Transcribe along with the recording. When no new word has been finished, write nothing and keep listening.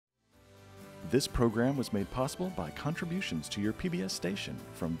This program was made possible by contributions to your PBS station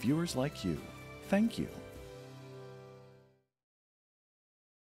from viewers like you. Thank you.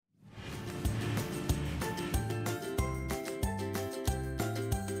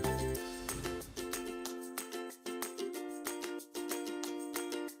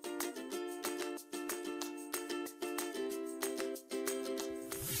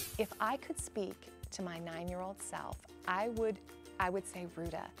 If I could speak to my 9-year-old self, I would say,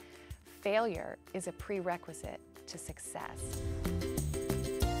 Ruta, failure is a prerequisite to success.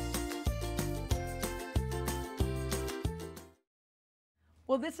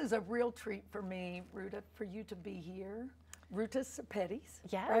 Well, this is a real treat for me, Ruta, for you to be here. Ruta Sepetys,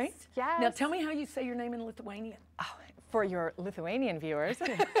 Yes, right? yes. Now tell me how you say your name in Lithuanian. Oh, for your Lithuanian viewers,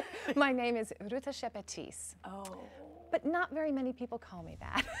 my name is Ruta Sepetys. Oh. But not very many people call me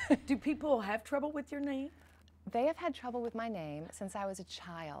that. Do people have trouble with your name? They have had trouble with my name since I was a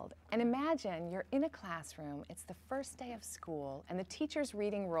child. And imagine you're in a classroom, it's the first day of school, and the teacher's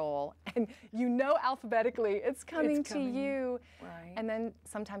reading roll, and you know alphabetically it's coming to you. Right. And then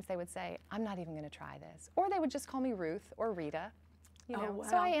sometimes they would say, I'm not even going to try this. Or they would just call me Ruth or Rita. You know, wow.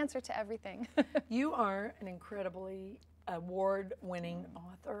 So I answer to everything. You are an incredibly award-winning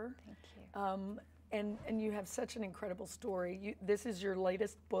author. Thank you. And you have such an incredible story. This is your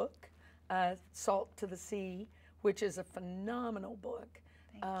latest book, Salt to the Sea, which is a phenomenal book.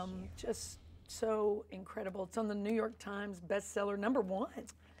 Thank you. Just so incredible. It's on the New York Times bestseller #1,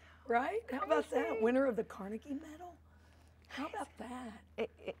 right? How about that? Winner of the Carnegie Medal. How about that?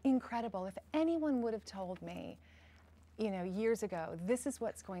 Incredible. If anyone would have told me, you know, years ago, this is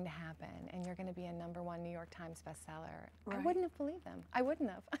what's going to happen, and you're going to be a #1 New York Times bestseller, I Right. wouldn't have believed them. I wouldn't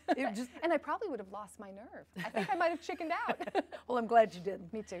have. And I probably would have lost my nerve. I think I might have chickened out. Well, I'm glad you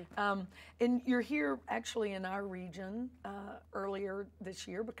didn't. Me too. And you're here actually in our region earlier this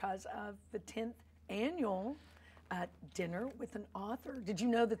year because of the 10th annual dinner with an author. Did you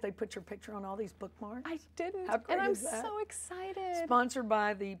know that they put your picture on all these bookmarks? I didn't, How great and I'm is that? so excited. Sponsored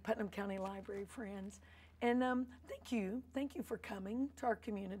by the Putnam County Library Friends. And thank you for coming to our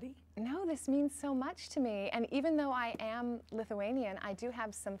community. No, this means so much to me. And even though I am Lithuanian, I do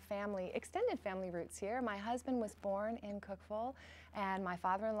have some extended family roots here. My husband was born in Cookeville, and my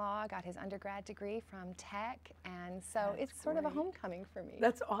father-in-law got his undergrad degree from Tech, and so it's sort of a homecoming for me.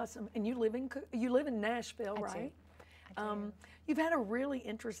 That's awesome. And you live in Nashville, right? I do. You've had a really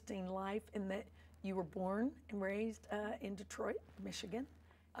interesting life in that you were born and raised in Detroit, Michigan,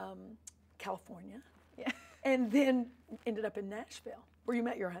 California. Yeah. And then ended up in Nashville, where you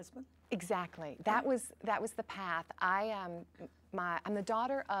met your husband. Exactly. That was the path. I'm the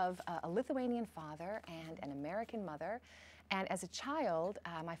daughter of a Lithuanian father and an American mother. And as a child,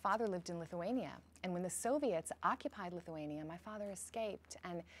 my father lived in Lithuania. And when the Soviets occupied Lithuania, my father escaped.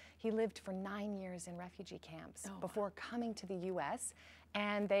 And he lived for 9 years in refugee camps before coming to the U.S.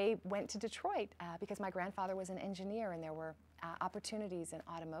 And they went to Detroit because my grandfather was an engineer, and there were opportunities in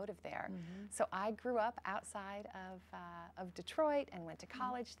automotive there. Mm-hmm. So I grew up outside of Detroit and went to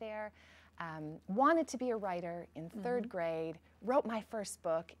college there. Wanted to be a writer in 3rd grade, wrote my first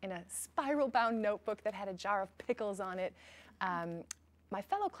book in a spiral-bound notebook that had a jar of pickles on it. My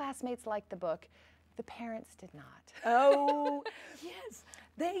fellow classmates liked the book. The parents did not. Oh, yes.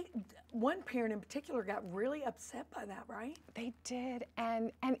 One parent in particular got really upset by that, right? They did,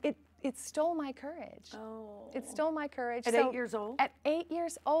 and it stole my courage. Oh. It stole my courage. At 8 years old? At 8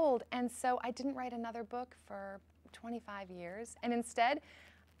 years old, and so I didn't write another book for 25 years, and instead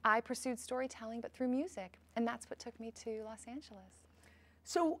I pursued storytelling, but through music, and that's what took me to Los Angeles.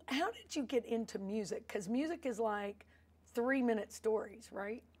 So how did you get into music? Because music is like 3-minute stories,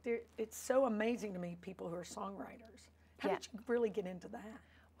 right? It's so amazing to me, people who are songwriters. How did you really get into that?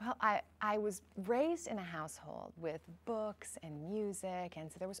 Well, I was raised in a household with books and music,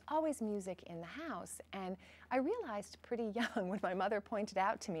 and so there was always music in the house. And I realized pretty young when my mother pointed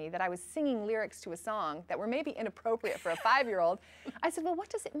out to me that I was singing lyrics to a song that were maybe inappropriate for a 5-year-old. I said, well, what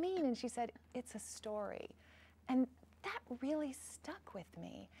does it mean? And she said, it's a story. And that really stuck with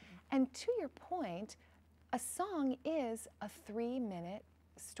me. And to your point, a song is a 3-minute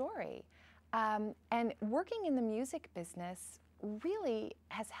story. And working in the music business really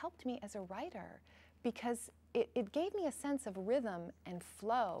has helped me as a writer because it gave me a sense of rhythm and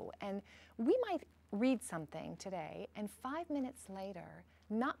flow. And we might read something today and 5 minutes later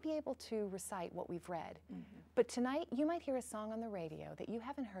not be able to recite what we've read. Mm-hmm. But tonight you might hear a song on the radio that you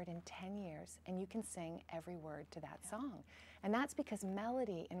haven't heard in 10 years and you can sing every word to that song. And that's because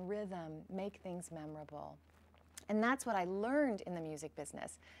melody and rhythm make things memorable. And that's what I learned in the music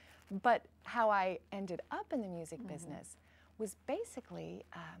business. But how I ended up in the music business was basically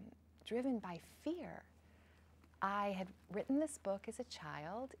driven by fear. I had written this book as a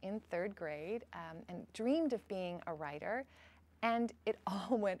child in 3rd grade and dreamed of being a writer, and it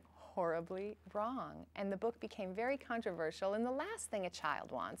all went horribly wrong. And the book became very controversial, and the last thing a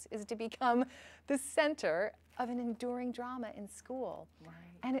child wants is to become the center of an enduring drama in school. Right.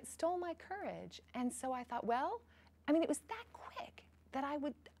 And it stole my courage. And so I thought, well, I mean, it was that quick that I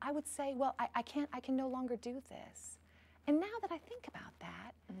would say, well, I can no longer do this. And now that I think about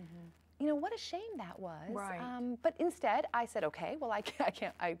that, you know, what a shame that was. Right. But instead, I said, okay, well, I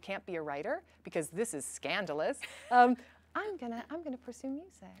can't be a writer because this is scandalous. I'm gonna pursue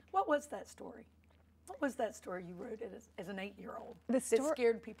music. What was that story? What was that story you wrote as an 8-year-old? That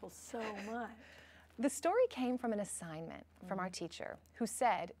scared people so much. The story came from an assignment from our teacher who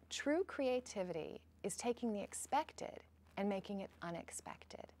said, true creativity is taking the expected and making it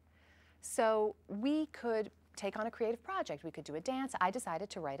unexpected. So we could take on a creative project. We could do a dance. I decided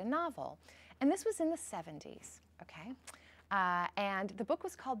to write a novel. And this was in the 70s, okay? And the book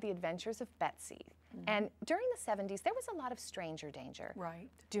was called The Adventures of Betsy. And during the 70s, there was a lot of stranger danger. Right.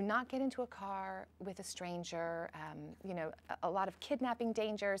 Do not get into a car with a stranger, you know, a lot of kidnapping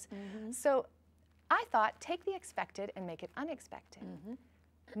dangers. So I thought, take the expected and make it unexpected.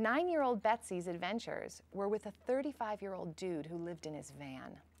 9-year-old Betsy's adventures were with a 35-year-old dude who lived in his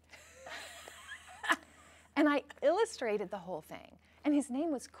van. And I illustrated the whole thing. And his name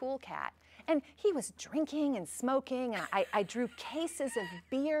was Cool Cat. And he was drinking and smoking, and I drew cases of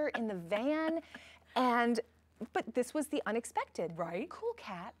beer in the van. But this was the unexpected. Right. Cool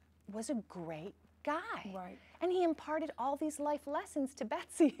Cat was a great guy. Right. And he imparted all these life lessons to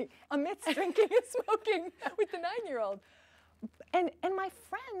Betsy amidst drinking and smoking with the 9-year-old. And my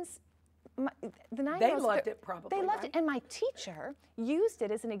friends, the 9-year-olds, they loved it probably. They loved right? it, and my teacher used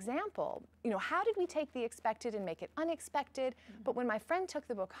it as an example. You know, how did we take the expected and make it unexpected? But when my friend took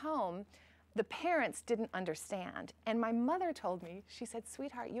the book home, the parents didn't understand. And my mother told me, she said,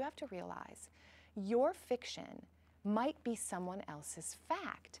 sweetheart, you have to realize your fiction might be someone else's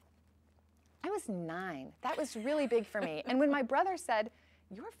fact. I was 9. That was really big for me. And when my brother said,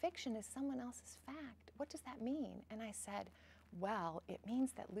 your fiction is someone else's fact, what does that mean? And I said, well, it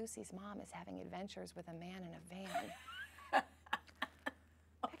means that Lucy's mom is having adventures with a man in a van.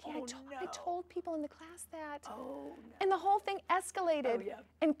 Becky, I told people in the class that. Oh, no. And the whole thing escalated. Oh, yeah.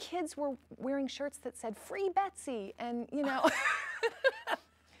 And kids were wearing shirts that said, Free Betsy, and, you know.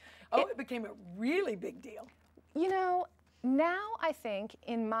 It became a really big deal. You know, now I think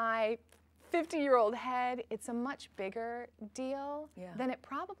in my 50-year-old head, it's a much bigger deal than it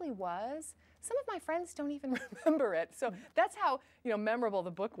probably was. Some of my friends don't even remember it. So that's how, you know, memorable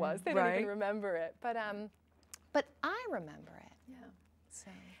the book was. They don't even remember it. But I remember it. Yeah. So.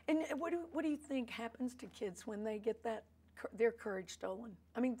 And what do you think happens to kids when they get their courage stolen?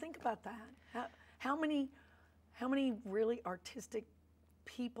 I mean, think about that. How many really artistic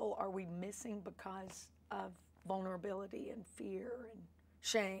people are we missing because of vulnerability and fear and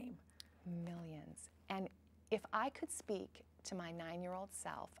shame? Millions. And if I could speak to my 9-year-old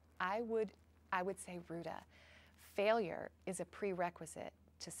self, I would say, Ruta, failure is a prerequisite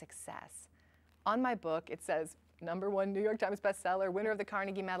to success. On my book, it says, #1 New York Times bestseller, winner of the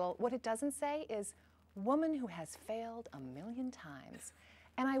Carnegie Medal. What it doesn't say is, woman who has failed 1,000,000 times.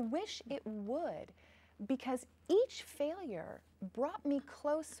 And I wish it would, because each failure brought me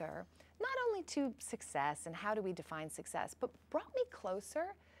closer, not only to success and how do we define success, but brought me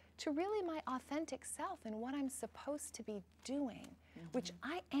closer to really my authentic self and what I'm supposed to be doing, which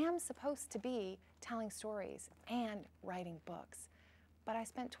I am supposed to be telling stories and writing books. But I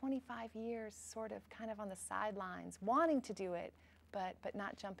spent 25 years sort of kind of on the sidelines, wanting to do it, but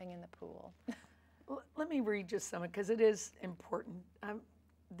not jumping in the pool. Let me read just some, because it is important.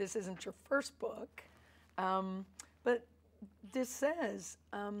 This isn't your first book, but this says,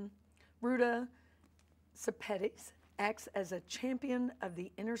 Ruta Sepetys acts as a champion of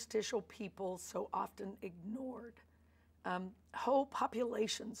the interstitial people so often ignored. Whole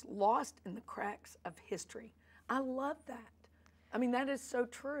populations lost in the cracks of history. I love that. I mean, that is so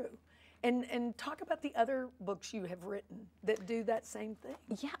true. And talk about the other books you have written that do that same thing.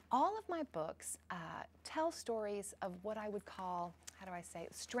 Yeah, all of my books tell stories of what I would call, how do I say,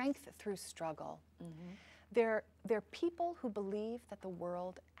 strength through struggle. They're people who believe that the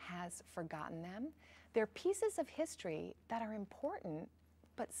world has forgotten them. They're pieces of history that are important,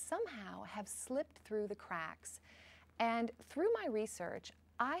 but somehow have slipped through the cracks. And through my research,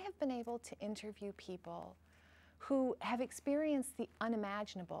 I have been able to interview people who have experienced the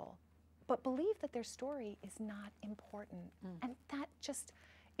unimaginable, but believe that their story is not important. And that just,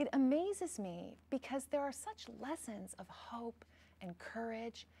 it amazes me, because there are such lessons of hope and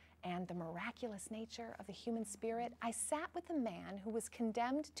courage and the miraculous nature of the human spirit, I sat with a man who was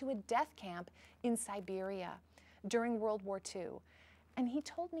condemned to a death camp in Siberia during World War II. And he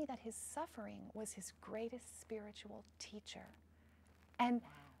told me that his suffering was his greatest spiritual teacher. And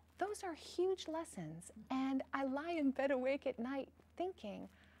those are huge lessons. And I lie in bed awake at night thinking,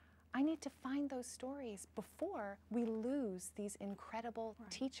 I need to find those stories before we lose these incredible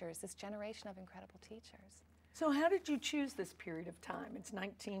teachers, this generation of incredible teachers. So how did you choose this period of time? It's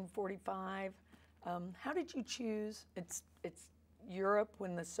 1945. How did you choose? It's Europe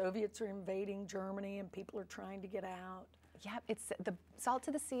when the Soviets are invading Germany and people are trying to get out. Yeah, it's the Salt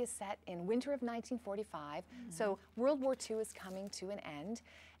to the Sea is set in winter of 1945, so World War II is coming to an end.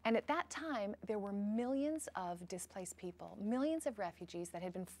 And at that time, there were millions of displaced people, millions of refugees that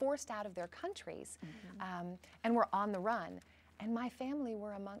had been forced out of their countries and were on the run. And my family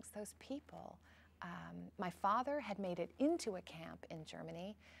were amongst those people. My father had made it into a camp in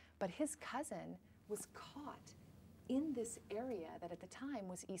Germany, but his cousin was caught in this area that at the time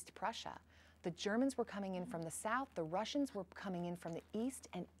was East Prussia. The Germans were coming in from the south, the Russians were coming in from the east,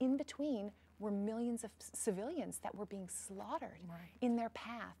 and in between were millions of civilians that were being slaughtered in their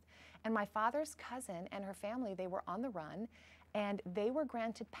path. And my father's cousin and her family, they were on the run, and they were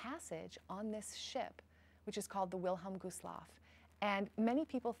granted passage on this ship, which is called the Wilhelm Gustloff. And many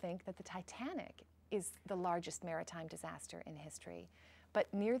people think that the Titanic is the largest maritime disaster in history.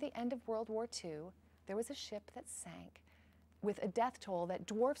 But near the end of World War II, there was a ship that sank with a death toll that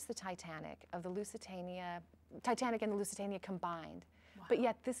dwarfs the Titanic and the Lusitania combined. But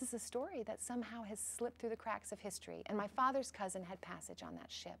yet this is a story that somehow has slipped through the cracks of history. And my father's cousin had passage on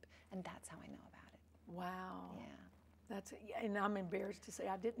that ship, and that's how I know about it. Wow. Yeah. And I'm embarrassed to say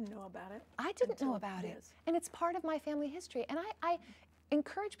I didn't know about it. I didn't know about it. And it's part of my family history. And I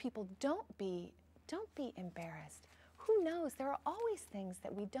encourage people, don't be embarrassed. Who knows? There are always things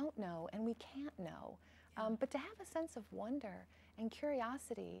that we don't know and we can't know. But to have a sense of wonder and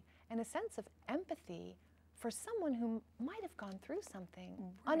curiosity and a sense of empathy for someone who might have gone through something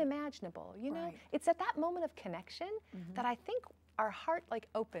unimaginable, you know? It's at that moment of connection that I think our heart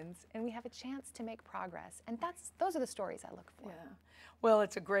opens and we have a chance to make progress. And those are the stories I look for. Yeah. Well,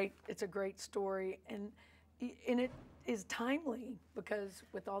 it's a great story, and it is timely because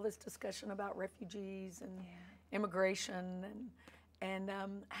with all this discussion about refugees and immigration and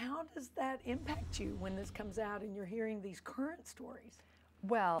how does that impact you when this comes out and you're hearing these current stories?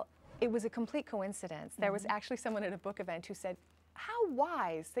 Well, it was a complete coincidence. There was actually someone at a book event who said, how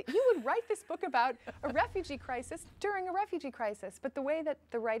wise that you would write this book about a refugee crisis during a refugee crisis. But the way that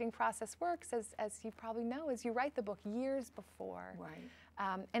the writing process works, as you probably know, is you write the book years before.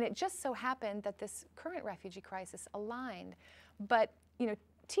 And it just so happened that this current refugee crisis aligned. But, you know,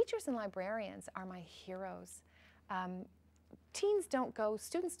 teachers and librarians are my heroes. Students don't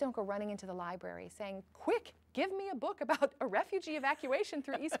go running into the library saying, quick, give me a book about a refugee evacuation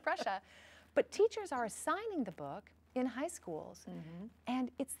through East Prussia. But teachers are assigning the book in high schools. And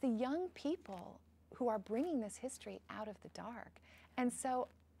it's the young people who are bringing this history out of the dark. And so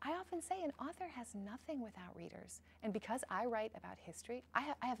I often say an author has nothing without readers. And because I write about history,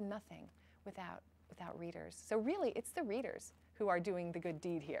 I have nothing without readers. So really, it's the readers who are doing the good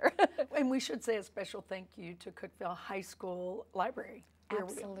deed here. And we should say a special thank you to Cookeville High School Library.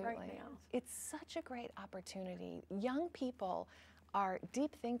 Absolutely. Right now. It's such a great opportunity. Young people are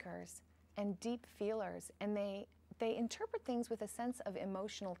deep thinkers and deep feelers, and they interpret things with a sense of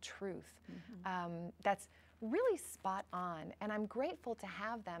emotional truth that's really spot on, and I'm grateful to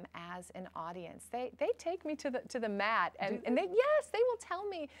have them as an audience. They take me to the mat, and they will tell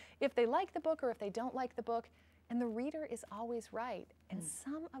me if they like the book or if they don't like the book, and the reader is always right. And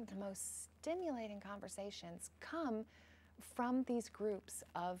some of the most stimulating conversations come from these groups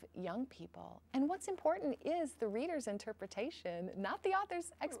of young people. And what's important is the reader's interpretation, not the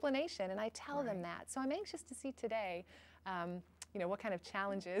author's explanation, and I tell them that. So I'm anxious to see today you know, what kind of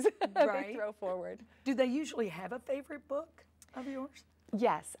challenges they throw forward. Do they usually have a favorite book of yours?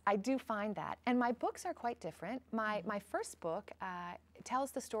 Yes, I do find that. And my books are quite different. My first book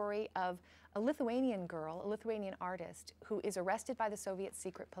tells the story of a Lithuanian girl, a Lithuanian artist, who is arrested by the Soviet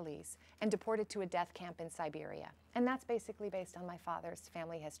secret police and deported to a death camp in Siberia. And that's basically based on my father's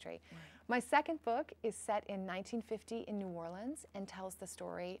family history. My second book is set in 1950 in New Orleans and tells the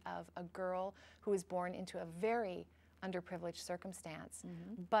story of a girl who is born into a very underprivileged circumstance.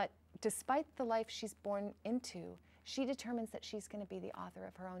 But despite the life she's born into, she determines that she's going to be the author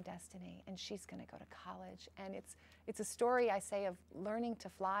of her own destiny, and she's going to go to college. And it's a story, I say, of learning to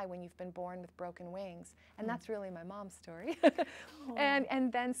fly when you've been born with broken wings. And that's really my mom's story.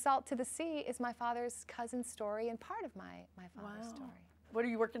 And then Salt to the Sea is my father's cousin's story and part of my father's story. What are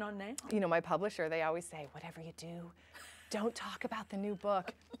you working on now? You know, my publisher, they always say, whatever you do, don't talk about the new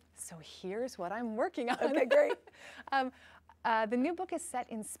book. So here's what I'm working on. Okay, great. The new book is set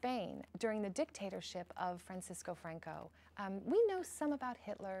in Spain during the dictatorship of Francisco Franco. We know some about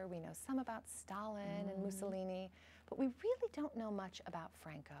Hitler, we know some about Stalin and Mussolini, but we really don't know much about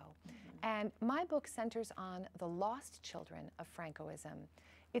Franco. And my book centers on the lost children of Francoism.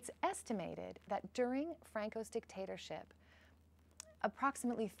 It's estimated that during Franco's dictatorship,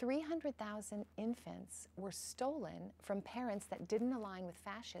 approximately 300,000 infants were stolen from parents that didn't align with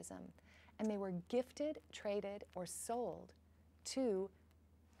fascism, and they were gifted, traded, or sold to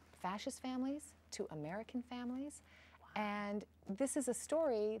fascist families, to American families. Wow. And this is a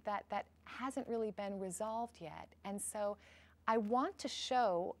story that hasn't really been resolved yet. And so I want to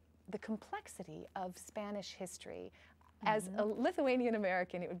show the complexity of Spanish history. As a Lithuanian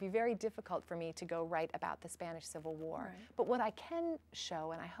American, it would be very difficult for me to go write about the Spanish Civil War. Right. But what I can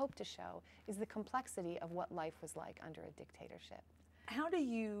show, and I hope to show, is the complexity of what life was like under a dictatorship. How do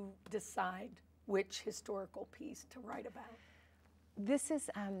you decide which historical piece to write about? This is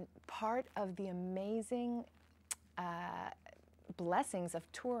part of the amazing blessings of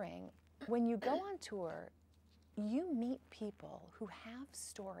touring. When you go on tour, you meet people who have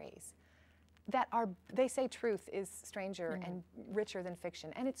stories that are, they say truth is stranger and richer than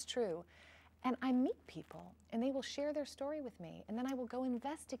fiction, and it's true. And I meet people, and they will share their story with me, and then I will go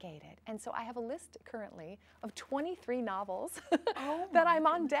investigate it. And so I have a list currently of 23 novels that I'm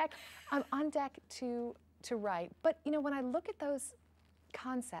on deck to write. But you know, when I look at those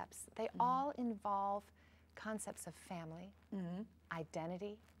concepts, they all involve concepts of family,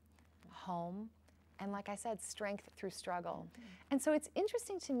 identity, home, and like I said, strength through struggle. And so it's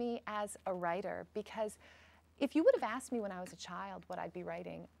interesting to me as a writer, because if you would have asked me when I was a child what I'd be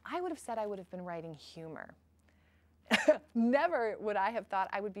writing, I would have said I would have been writing humor. Never would I have thought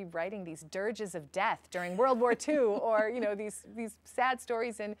I would be writing these dirges of death during World War II or you know, these sad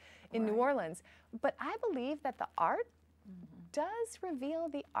stories in New Orleans. But I believe that the art does reveal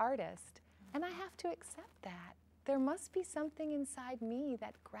the artist, and I have to accept that. There must be something inside me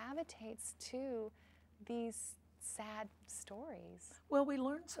that gravitates to these sad stories. Well, we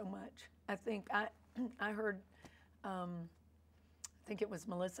learn so much. I think I heard, I think it was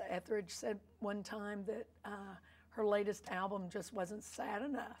Melissa Etheridge said one time that her latest album just wasn't sad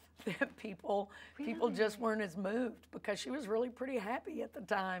enough, that people just weren't as moved, because she was really pretty happy at the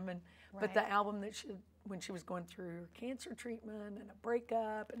time. And but the album that when she was going through her cancer treatment and a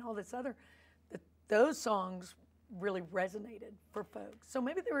breakup and all this other, those songs really resonated for folks. So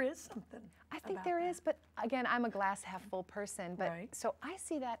maybe there is something. I think there is, but again, I'm a glass half full person, but so I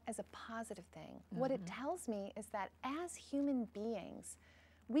see that as a positive thing. What it tells me is that as human beings,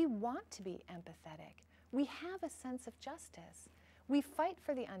 we want to be empathetic. We have a sense of justice. We fight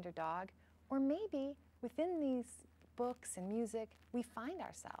for the underdog, or maybe within these books and music, we find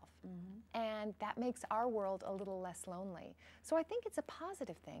ourselves. And that makes our world a little less lonely. So I think it's a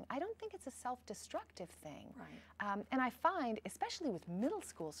positive thing. I don't think it's a self-destructive thing. And I find, especially with middle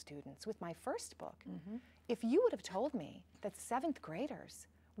school students, with my first book, if you would have told me that 7th graders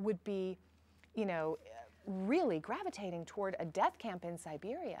would be, you know, really gravitating toward a death camp in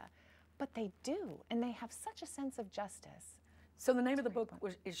Siberia, but they do, and they have such a sense of justice. So the name of the book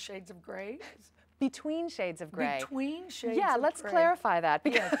is Shades of Grey? Between Shades of Grey. Between Shades of Grey. Yeah, let's clarify that.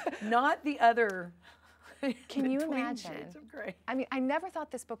 Yes, not the other. Can you imagine? Shades of Grey. I mean, I never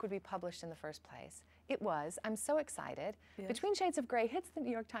thought this book would be published in the first place. It was. I'm so excited. Yes. Between Shades of Grey hits the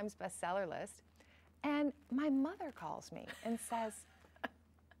New York Times bestseller list, and my mother calls me and says,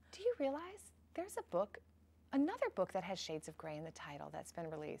 do you realize there's a book, another book that has Shades of Grey in the title that's been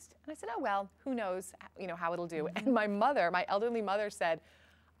released? And I said, oh, well, who knows, you know, how it'll do. And my mother, my elderly mother, said,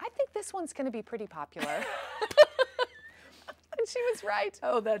 I think this one's going to be pretty popular. And she was right.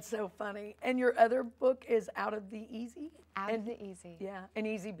 Oh, that's so funny. And your other book is Out of the Easy? Out of the Easy. Yeah, and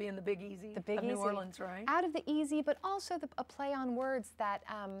Easy being the Big Easy of New Orleans, right? Out of the Easy, but also a play on words that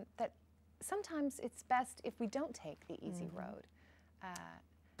that sometimes it's best if we don't take the easy road.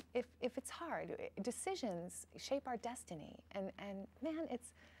 If it's hard, decisions shape our destiny, and man,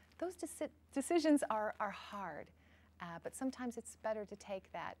 those decisions are hard. But sometimes it's better to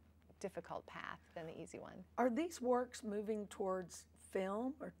take that difficult path than the easy one. Are these works moving towards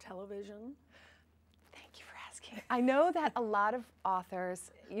film or television? Thank you for asking. I know that a lot of authors,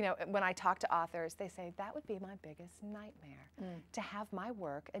 you know, when I talk to authors, they say that would be my biggest nightmare, to have my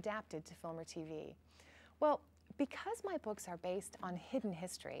work adapted to film or TV. Well, because my books are based on hidden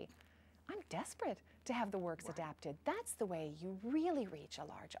history, I'm desperate to have the works adapted. That's the way you really reach a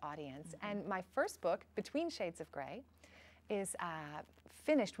large audience. And my first book, Between Shades of Grey, is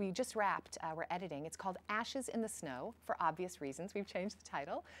finished. We just wrapped. We're editing. It's called Ashes in the Snow, for obvious reasons. We've changed the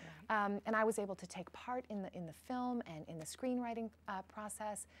title. Right. And I was able to take part in the film and in the screenwriting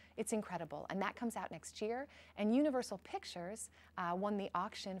process. It's incredible. And that comes out next year. And Universal Pictures won the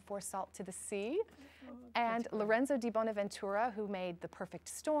auction for Salt to the Sea. Oh, and Lorenzo di Bonaventura, who made The Perfect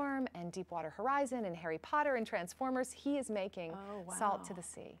Storm and Deepwater Horizon and Harry Potter and Transformers, he is making Salt to the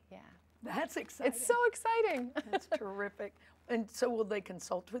Sea. Yeah. That's exciting. It's so exciting. That's terrific. And so will they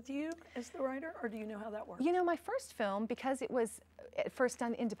consult with you as the writer, or do you know how that works? You know, my first film, because it was at first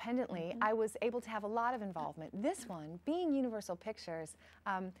done independently, I was able to have a lot of involvement. This one, being Universal Pictures,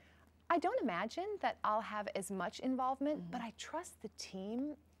 I don't imagine that I'll have as much involvement, but I trust the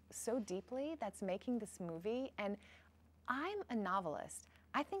team so deeply that's making this movie. And I'm a novelist.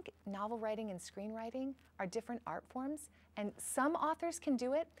 I think novel writing and screenwriting are different art forms, and some authors can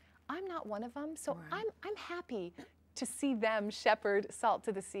do it. I'm not one of them, so I'm happy to see them shepherd Salt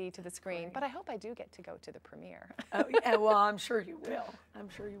to the Sea to the screen, but I hope I do get to go to the premiere. Oh, yeah, well, I'm sure you will. I'm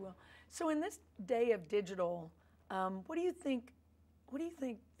sure you will. So in this day of digital, what do you think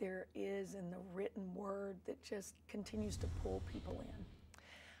there is in the written word that just continues to pull people in?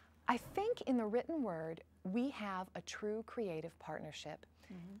 I think in the written word, we have a true creative partnership.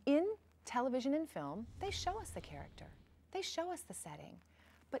 In television and film, they show us the character. They show us the setting.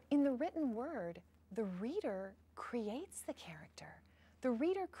 But in the written word, the reader creates the character. The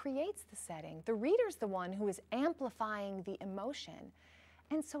reader creates the setting. The reader's the one who is amplifying the emotion.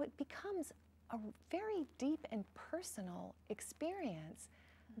 And so it becomes a very deep and personal experience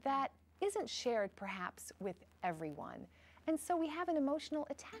that isn't shared perhaps with everyone. And so we have an emotional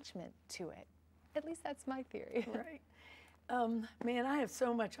attachment to it. At least that's my theory. Right. Man, I have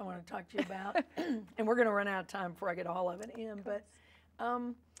so much I want to talk to you about, and we're going to run out of time before I get all of it in. But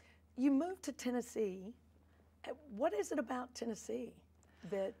you moved to Tennessee. What is it about Tennessee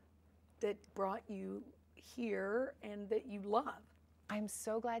that brought you here and that you love? I'm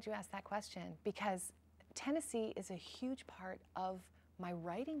so glad you asked that question, because Tennessee is a huge part of my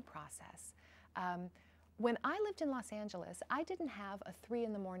writing process. When I lived in Los Angeles, I didn't have a 3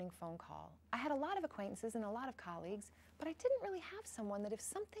 in the morning phone call. I had a lot of acquaintances and a lot of colleagues, but I didn't really have someone that if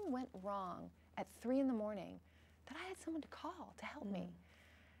something went wrong at 3 in the morning, that I had someone to call to help me.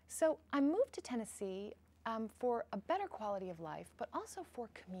 So I moved to Tennessee for a better quality of life, but also for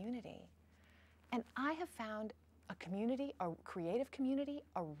community. And I have found a community, a creative community,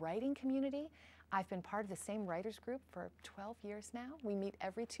 a writing community. I've been part of the same writers group for 12 years now. We meet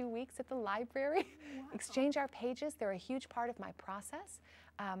every 2 weeks at the library, exchange our pages. They're a huge part of my process.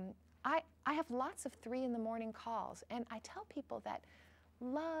 I have lots of 3 in the morning calls, and I tell people that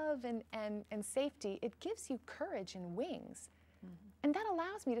love and safety, it gives you courage and wings. And that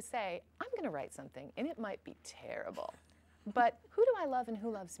allows me to say, I'm going to write something, and it might be terrible. But who do I love and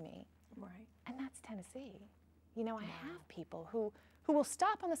who loves me? Right. And that's Tennessee. You know, I have people who will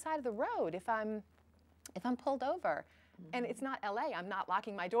stop on the side of the road if I'm pulled over. And it's not LA. I'm not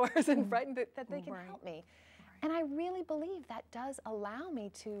locking my doors and frightened that they can help me. And I really believe that does allow me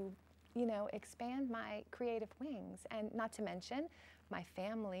to, you know, expand my creative wings. And not to mention, my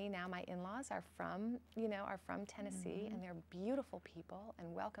family, now my in-laws are from Tennessee, and they're beautiful people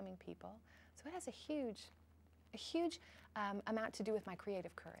and welcoming people. So it has a huge amount to do with my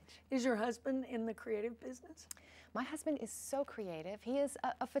creative courage. Is your husband in the creative business? My husband is so creative. He is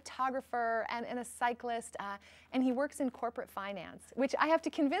a photographer and a cyclist, and he works in corporate finance, which I have to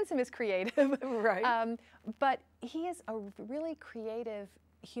convince him is creative. Right. But he is a really creative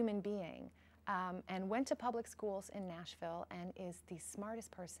human being. And went to public schools in Nashville and is the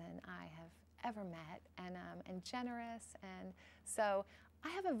smartest person I have ever met, and generous. And so I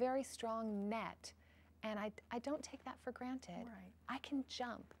have a very strong net, and I don't take that for granted. Right. I can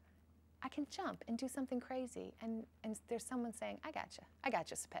jump and do something crazy, and there's someone saying, I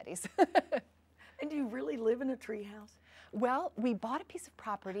gotcha, Sepetys. And do you really live in a tree house? Well, we bought a piece of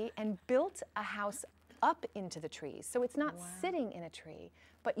property and built a house up into the trees. So it's not sitting in a tree,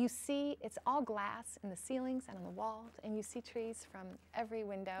 but you see it's all glass in the ceilings and on the walls, and you see trees from every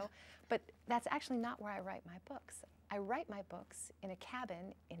window. But that's actually not where I write my books. I write my books in a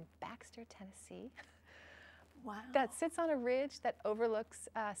cabin in Baxter, Tennessee. Wow. That sits on a ridge that overlooks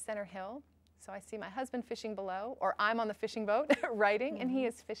Center Hill. So I see my husband fishing below, or I'm on the fishing boat writing, and he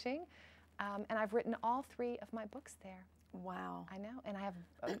is fishing. And I've written all 3 of my books there. Wow. I know, and I have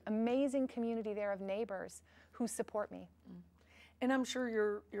an amazing community there of neighbors who support me. And I'm sure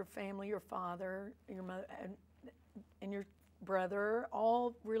your family, your father, your mother, and your brother,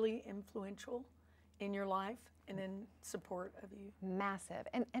 all really influential in your life and in support of you? Massive.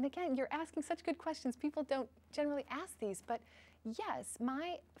 And again, you're asking such good questions. People don't generally ask these, but yes,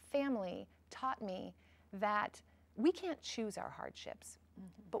 my family taught me that we can't choose our hardships,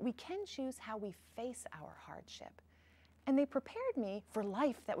 but we can choose how we face our hardship. And they prepared me for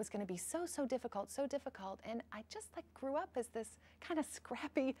life that was going to be so difficult, and I just grew up as this kind of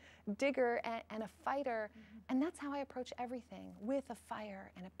scrappy digger and a fighter, and that's how I approach everything, with a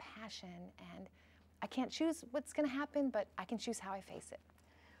fire and a passion, and I can't choose what's going to happen, but I can choose how I face it.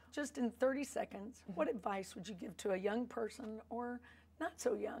 Just in 30 seconds, what advice would you give to a young person, or not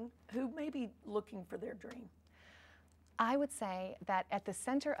so young, who may be looking for their dream? I would say that at the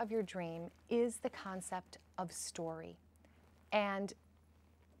center of your dream is the concept of story. And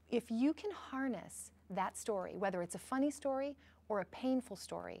if you can harness that story, whether it's a funny story or a painful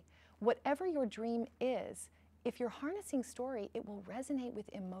story, whatever your dream is, if you're harnessing story, it will resonate with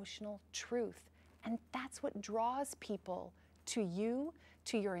emotional truth. And that's what draws people to you,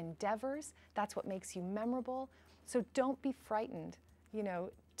 to your endeavors. That's what makes you memorable. So don't be frightened,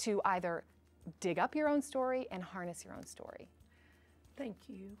 to either dig up your own story and harness your own story. Thank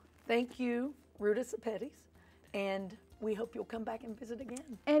you. Thank you, Ruta Sepetys, and we hope you'll come back and visit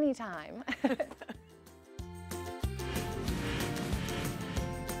again. Anytime.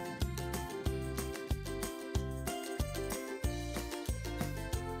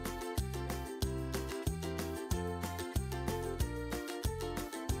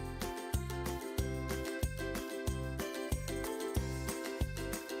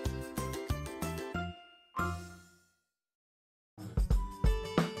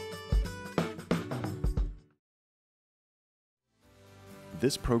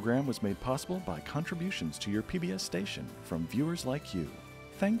 This program was made possible by contributions to your PBS station from viewers like you.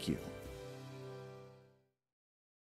 Thank you.